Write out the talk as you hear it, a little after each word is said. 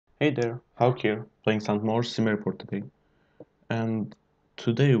Hey there, Hawk here, playing some more SimAirport today. And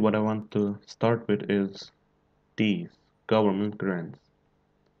today what I want to start with is these government grants.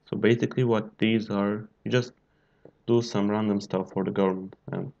 So basically what these are, you just do some random stuff for the government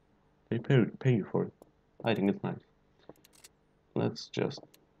and they pay you for it. I think it's nice. Let's just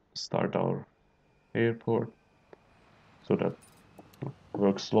start our airport so that it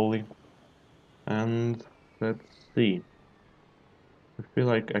works slowly. And let's see. If we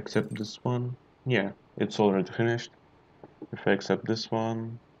like accept this one, yeah, it's already finished. If I accept this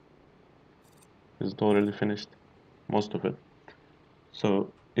one, is it already finished? Most of it.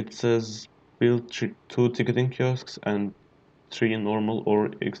 So it says build two ticketing kiosks and three normal or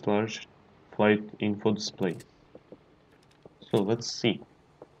extra large flight info displays. So let's see.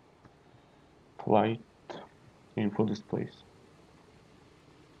 Flight info displays.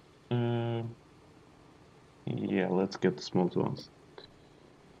 Uh, yeah, let's get the small ones.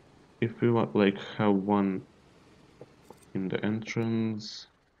 If we want like have one in the entrance,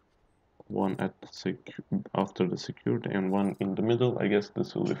 one at after the security, and one in the middle, I guess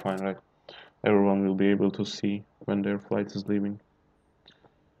this will be fine, right? Everyone will be able to see when their flight is leaving.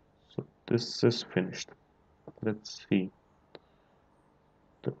 So this is finished. Let's see.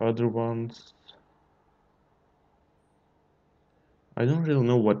 The other ones, I don't really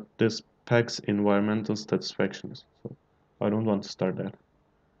know what this packs environmental satisfaction is, so I don't want to start that.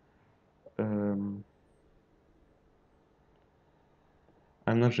 Um,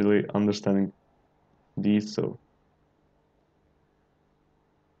 I'm not really understanding these, so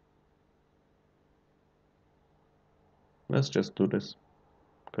let's just do this,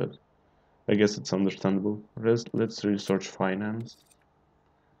 because I guess it's understandable. Let's research finance.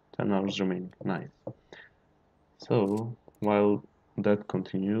 10 hours remaining. Nice. So, while that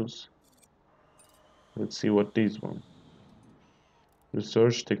continues, let's see what these one.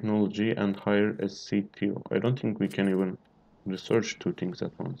 Research technology and hire a CTO. I don't think we can even research two things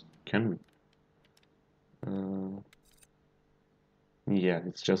at once, can we? Yeah,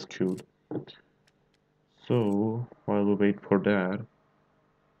 it's just queued. So while we wait for that,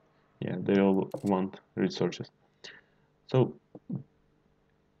 yeah, they all want researches. So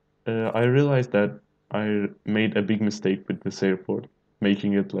I realized that I made a big mistake with this airport,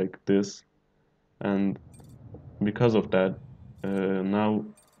 making it like this, and because of that, now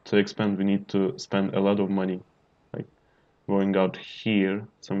to expand we need to spend a lot of money, like going out here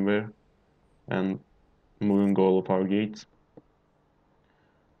somewhere and moving all of our gates.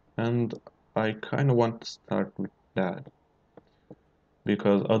 And I kind of want to start with that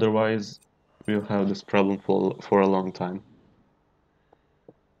because otherwise we'll have this problem for a long time.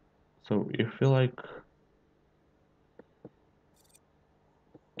 So if we like,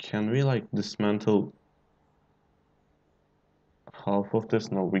 can we like dismantle half of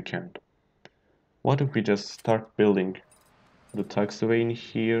this? No, we can't. What if we just start building the taxiway in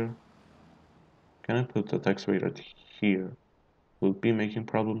here? Can I put the taxiway right here? Will it be making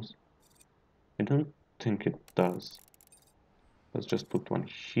problems? I don't think it does. Let's just put one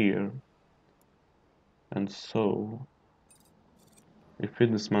here. And so, if we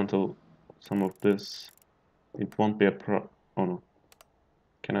dismantle some of this, it won't be a oh no.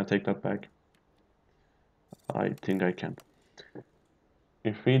 Can I take that back? I think I can.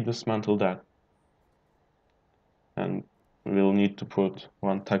 If we dismantle that, and we'll need to put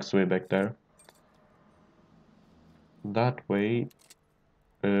one taxiway back there. That way,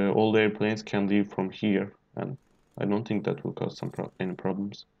 all the airplanes can leave from here, and I don't think that will cause any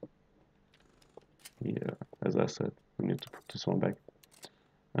problems. Yeah, as I said, we need to put this one back.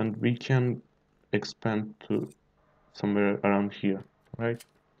 And we can expand to somewhere around here, right?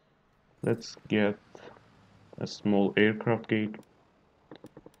 Let's get a small aircraft gate.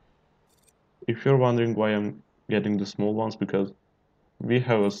 If you're wondering why I'm getting the small ones, because we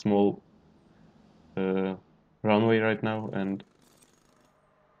have a small runway right now, and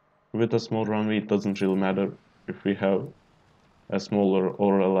with a small runway it doesn't really matter if we have a smaller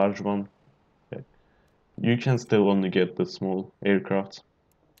or a large one. You can still only get the small aircrafts.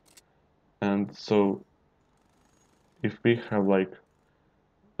 And so if we have like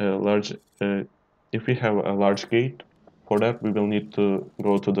a large if we have a large gate, for that we will need to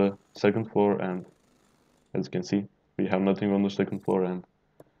go to the second floor, and as you can see we have nothing on the second floor and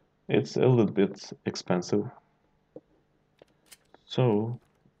it's a little bit expensive. So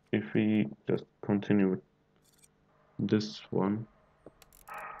if we just continue with this one,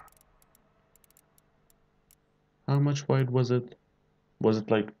 how much wide was it? Was it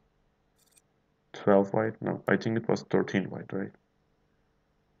like 12 wide? No, I think it was 13 wide, right?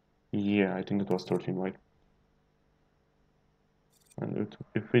 Yeah, I think it was 13 wide. And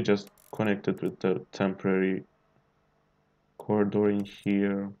if we just connect it with the temporary corridor in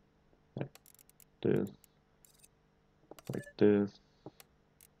here, like this, like this,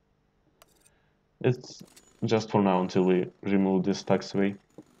 it's just for now until we remove this taxiway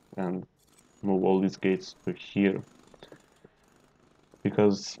and move all these gates to here,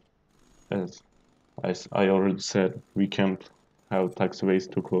 because as I already said, we can't have taxiways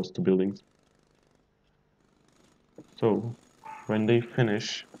too close to buildings. So when they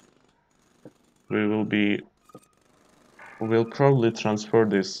finish, we'll probably transfer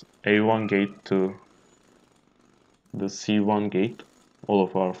this A1 gate to the C1 gate, all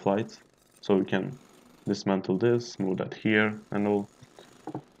of our flights, so we can dismantle this, move that here and all,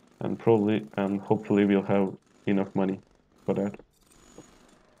 and hopefully we'll have enough money for that,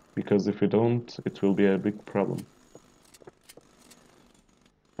 because if we don't, it will be a big problem.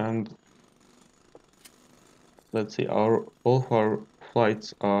 And let's see, all of our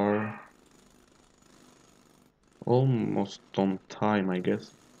flights are almost on time, I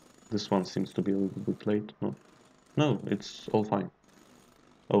guess. This one seems to be a little bit late. No, it's all fine.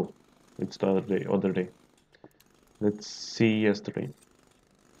 Oh, it's the other day. Let's see yesterday.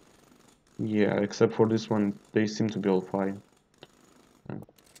 Yeah, except for this one, they seem to be all fine.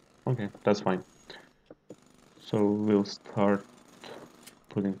 Okay, that's fine. So we'll start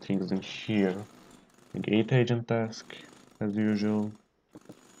putting things in here. The gate agent task, as usual.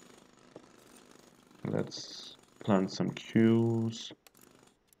 Let's plant some queues.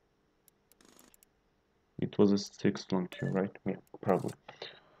 It was a 6-long queue, right? Yeah, probably.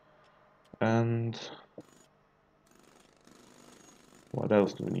 And what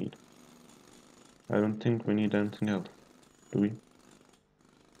else do we need? I don't think we need anything else, do we?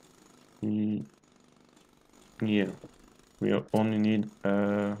 Yeah, we only need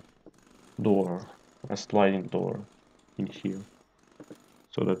a door, a sliding door in here,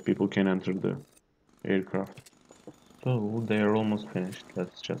 so that people can enter the aircraft. So they are almost finished.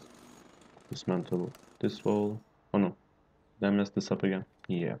 Let's just dismantle this wall. Oh no, did I mess this up again?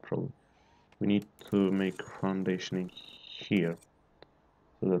 Yeah, probably. We need to make a foundation in here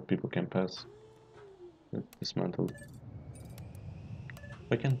so that people can pass. Let's dismantle.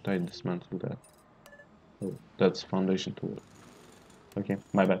 Why can't I dismantle that? Oh, that's foundation tool. Okay,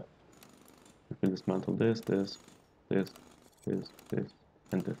 my bad. If we dismantle this, this, and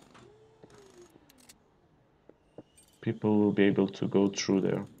this, people will be able to go through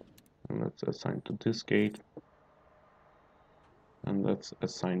there. And let's assign to this gate. And let's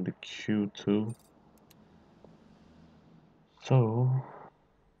assign the queue to. So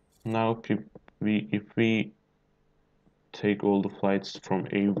now if we take all the flights from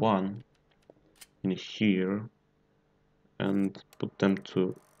A1 in here and put them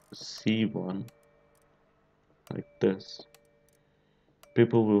to C1 like this,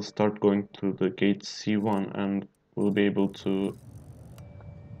 people will start going to the gate C1 and will be able to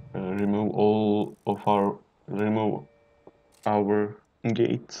remove our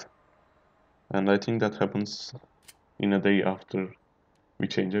gates. And I think that happens in a day after we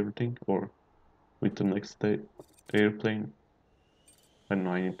change everything, or with the next day airplane. I don't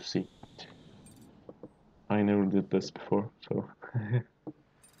know, I need to see. I never did this before, so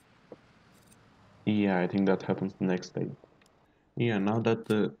yeah, I think that happens the next day. Yeah, now that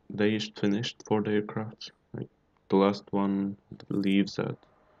the day is finished for the aircraft, like the last one leaves at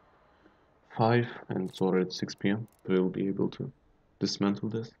 5 and it's already 6 p.m. We'll be able to dismantle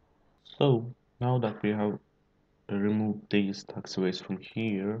this. So now that we have removed these taxiways from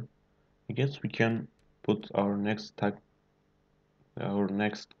here, I guess we can put our next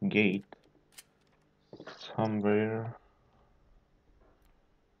gate somewhere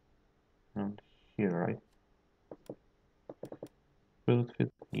around here, right? Will it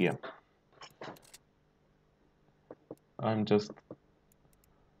fit? Yeah. I'm just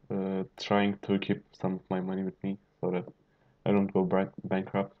trying to keep some of my money with me so that I don't go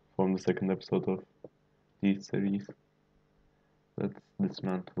bankrupt from the second episode of this series. Let's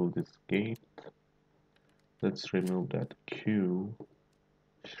dismantle this gate. Let's remove that queue.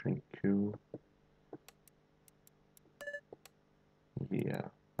 Shrink queue. Yeah,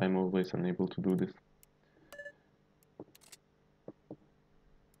 I'm always unable to do this.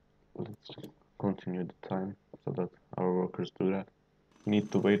 Let's just continue the time so that our workers do that. We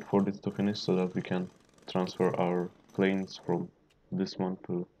need to wait for this to finish so that we can transfer our planes from this one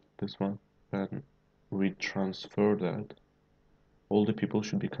to this one. And we transfer that. All the people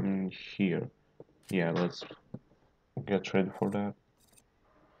should be coming here. Yeah, let's get ready for that.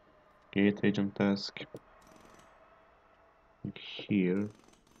 Gate agent task. Here.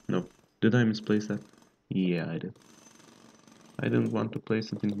 No. Did I misplace that? Yeah, I did. I didn't want to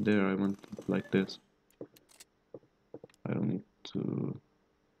place it in there, I want it like this. I don't need to,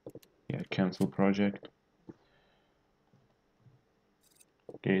 yeah, cancel project.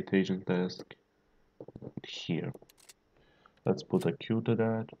 Gate agent desk here. Let's put a queue to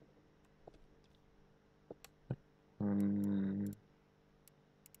that. Um,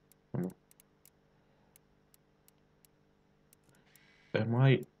 am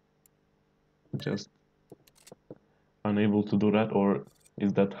I just unable to do that, or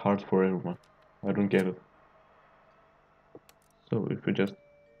is that hard for everyone? I don't get it. So if we just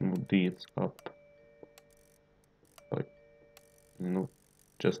move these up, like, no,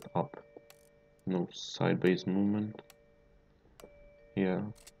 just up, no sideways movement. Yeah.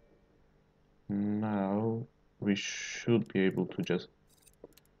 Now we should be able to just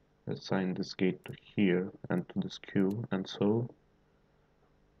assign this gate to here and to this queue, and so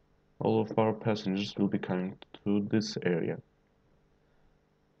all of our passengers will be coming to this area,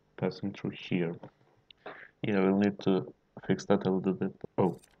 passing through here. Yeah, we'll need to fix that a little bit.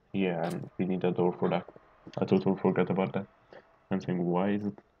 Oh, yeah, and we need a door for that. I totally forgot about that. I'm saying, why is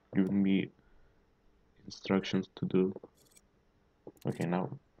it giving me instructions to do? Okay, now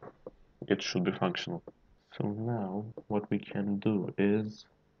it should be functional. So now what we can do is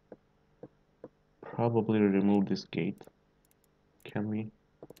probably remove this gate. Can we?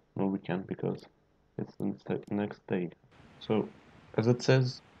 No, we can't because it's the next day. So, as it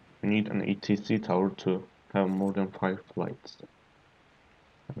says, we need an ATC tower to have more than 5 flights.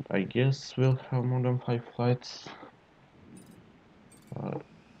 And I guess we'll have more than 5 flights.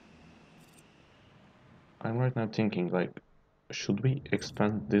 I'm right now thinking, like, should we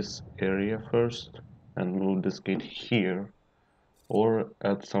expand this area first and move this gate here, or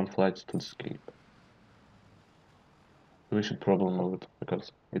add some flights to this gate? We should probably move it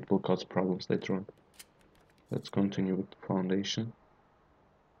because it will cause problems later on. Let's continue with the foundation.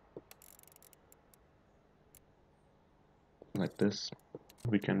 Like this.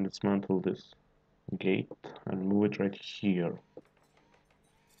 We can dismantle this gate and move it right here.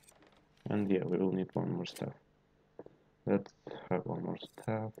 And yeah, we will need one more staff. Let's have one more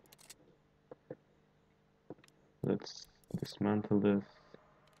staff. Let's dismantle this.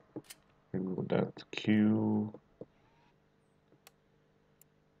 Remove that queue.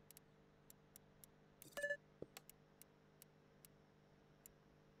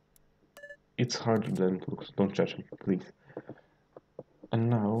 It's harder than it looks, don't judge me, please. And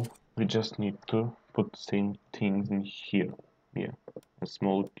now we just need to put the same things in here. Yeah, a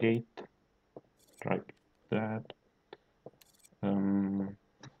small gate, like that.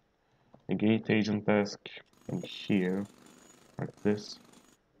 A gate agent desk in here, like this,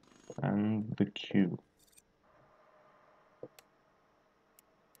 and the queue.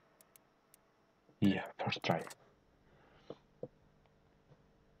 Yeah, first try.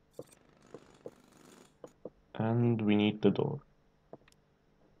 And we need the door.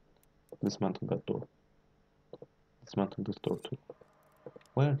 Dismantle that door. Dismantle this door too.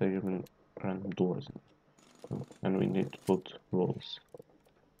 Why are there even random doors in it? And we need to put walls.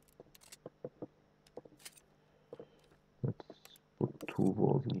 Let's put 2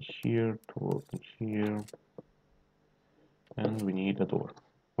 walls in here, 2 walls in here. And we need a door,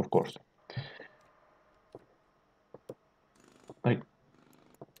 of course.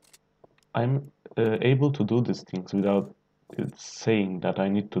 I'm able to do these things without it saying that I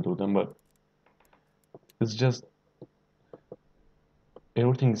need to do them, but it's just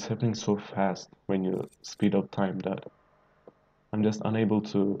everything is happening so fast when you speed up time that I'm just unable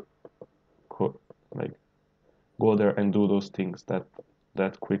to like go there and do those things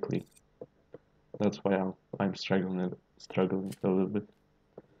that quickly. That's why I'm struggling a little bit.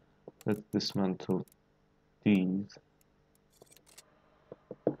 Let's dismantle these,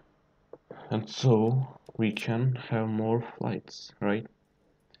 and so we can have more flights, right?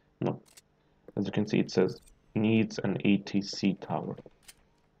 No, as you can see, it says needs an ATC tower.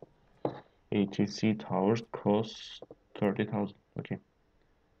 ATC towers cost 30,000. Okay,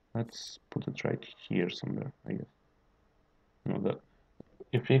 let's put it right here somewhere, I guess. No, that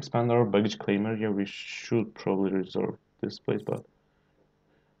if we expand our baggage claim area, we should probably reserve this place, but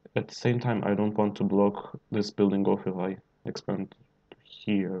at the same time, I don't want to block this building off if I expand to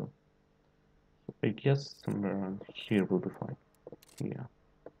here. I guess somewhere around here will be fine. Yeah.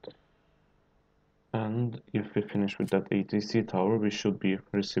 And if we finish with that ATC tower, we should be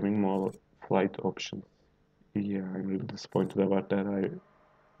receiving more flight options. Yeah, I'm really disappointed about that.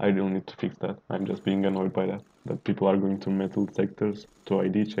 I don't need to fix that. I'm just being annoyed by that people are going to metal detectors, to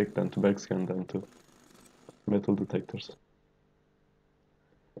ID check, then to backscan, then to metal detectors.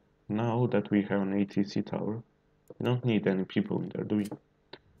 Now that we have an ATC tower, We don't need any people in there, do we?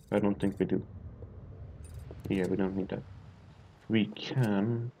 I don't think we do. Yeah, we don't need that. We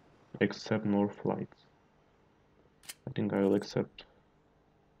can accept more flights. I think I will accept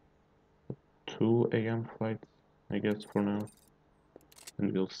 2 a.m. flights, I guess, for now.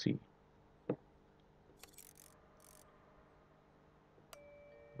 And we'll see.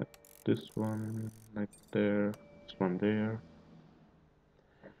 Like this one, like there, this one there.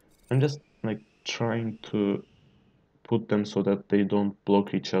 I'm just like trying to put them so that they don't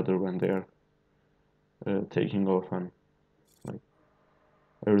block each other when they're taking off, and like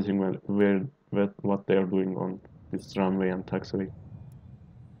everything what they are doing on this runway and taxiway.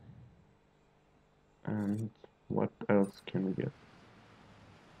 And what else can we get?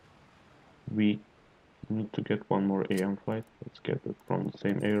 We need to get one more AM flight. Let's get it from the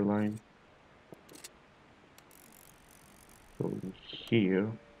same airline. So here,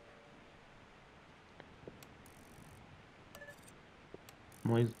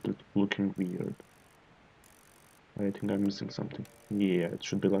 why is it looking weird? I think I'm missing something. Yeah, it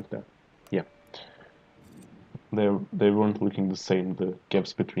should be like that. Yeah, they weren't looking the same, the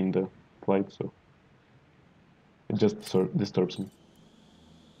gaps between the flights, so it just disturbs me.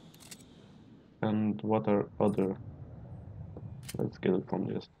 And what are other? Let's get it from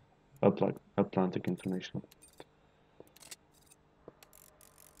just Atlantic International,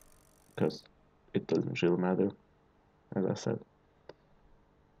 because it doesn't really matter, as I said.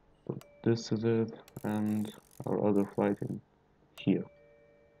 So this is it, and our other flight in here.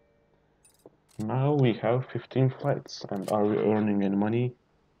 Now we have 15 flights, and are we earning any money?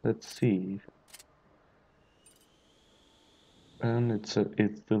 Let's see. And it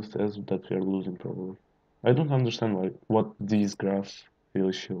still says that we are losing probably. I don't understand what these graphs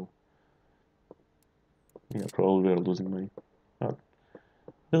really show. Yeah, probably we are losing money. But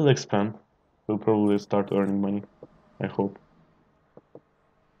we'll expand. We'll probably start earning money. I hope.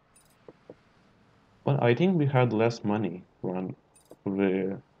 But I think we had less money when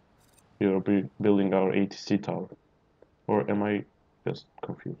we were building our ATC tower. Or am I just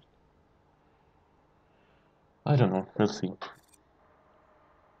confused? I don't know. We'll see.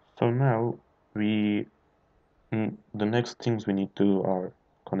 So now we the next things we need to do are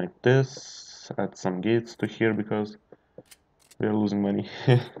connect this, add some gates to here because we are losing money.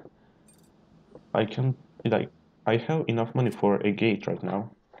 I can like I have enough money for a gate right now.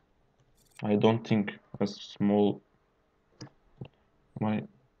 I don't think a small why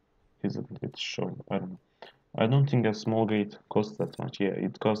isn't it showing? I don't know. I don't think a small gate costs that much. Yeah,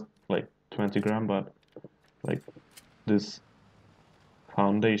 it costs like 20 grand, but like this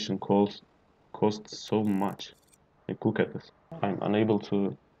foundation costs so much. Like look at this. I'm unable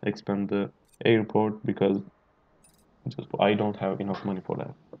to expand the airport because just I don't have enough money for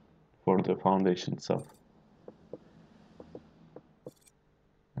that, for the foundation itself.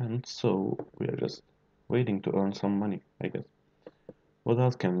 And so we are just waiting to earn some money, I guess. What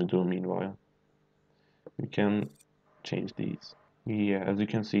else can we do meanwhile? We can change these. Yeah, as you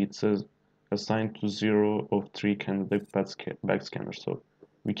can see, it says assigned to 0 of 3 candidate backscanners. So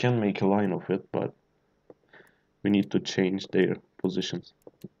we can make a line of it, but we need to change their positions.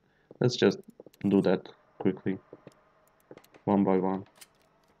 Let's just do that quickly, one by one.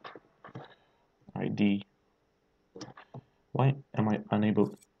 ID. Why am I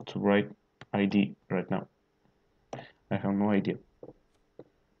unable to write ID right now? I have no idea.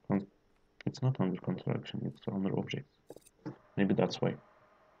 It's not under construction, it's under objects. Maybe that's why.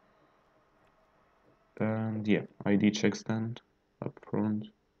 And yeah, ID check stand up front.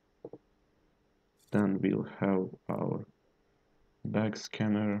 Then we'll have our bag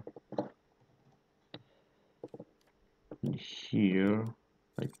scanner here,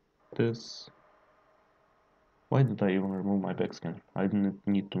 like this. Why did I even remove my bag scanner? I didn't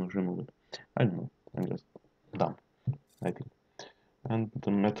need to remove it. I don't know, I'm just dumb, I think. And the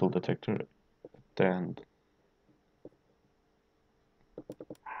metal detector, then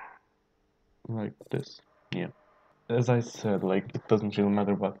like this, yeah. As I said, like, it doesn't really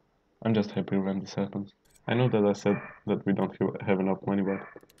matter, but I'm just happy when this happens. I know that I said that we don't have enough money, but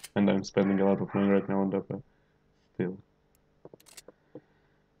and I'm spending a lot of money right now on that, but still.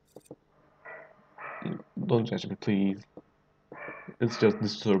 Don't judge me, please. It's just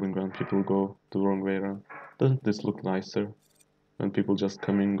disturbing when people go the wrong way around. Doesn't this look nicer when people just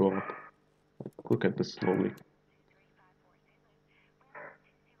come in and go up? Look at this slowly.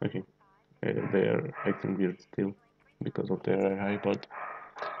 Okay, they're acting weird still because of their AI, but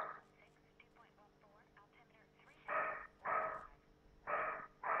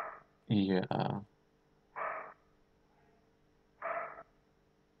yeah,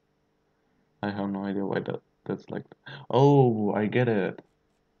 I have no idea why that That's like, oh, I get it.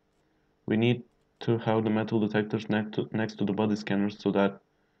 We need to have the metal detectors next to the body scanners so that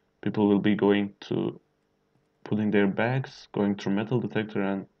people will be going to putting their bags, going through metal detector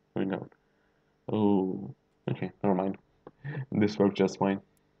and going out. Oh, okay, never mind. This works just fine.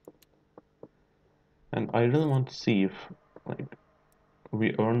 And I really want to see if like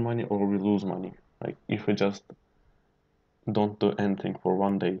we earn money or we lose money. Like if we just don't do anything for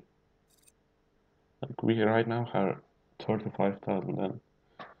one day. Like we right now have 35,000 and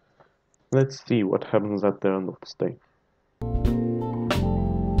let's see what happens at the end of this day.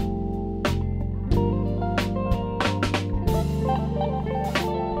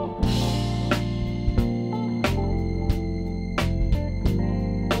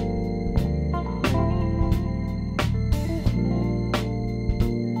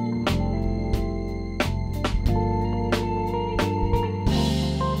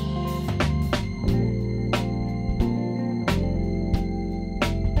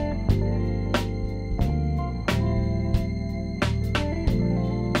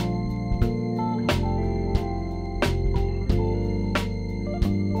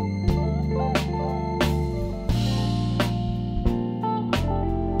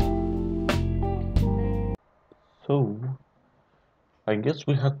 So I guess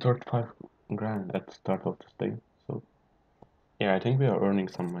we had 35 grand at the start of this day. So yeah, I think we are earning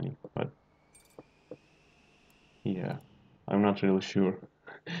some money, but yeah, I'm not really sure.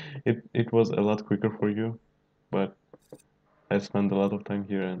 It was a lot quicker for you, but I spent a lot of time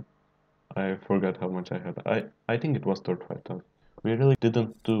here and I forgot how much I had. I think it was 35,000. We really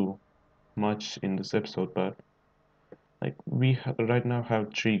didn't do much in this episode, but like right now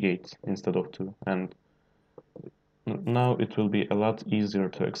have three gates instead of two, and now it will be a lot easier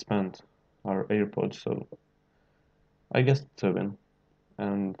to expand our AirPods. So I guess it's a win,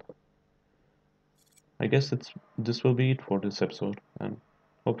 and I guess this will be it for this episode, and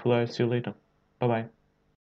hopefully I see you later. Bye bye.